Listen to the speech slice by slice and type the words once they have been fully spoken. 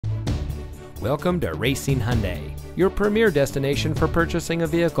Welcome to Racine Hyundai, your premier destination for purchasing a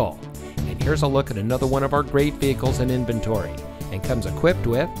vehicle. And here's a look at another one of our great vehicles in inventory, and comes equipped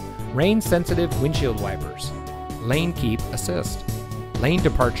with rain-sensitive windshield wipers, lane keep assist, lane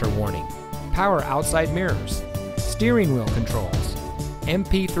departure warning, power outside mirrors, steering wheel controls,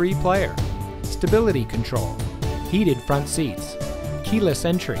 MP3 player, stability control, heated front seats, keyless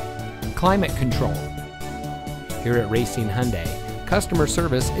entry, climate control. Here at Racine Hyundai, customer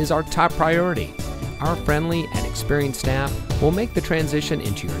service is our top priority. Our friendly and experienced staff will make the transition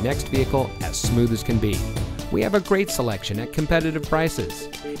into your next vehicle as smooth as can be. We have a great selection at competitive prices,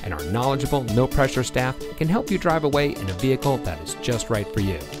 and our knowledgeable, no-pressure staff can help you drive away in a vehicle that is just right for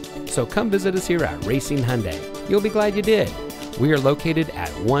you. So come visit us here at Racine Hyundai. You'll be glad you did. We are located at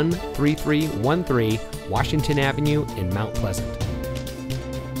 13313 Washington Avenue in Mount Pleasant.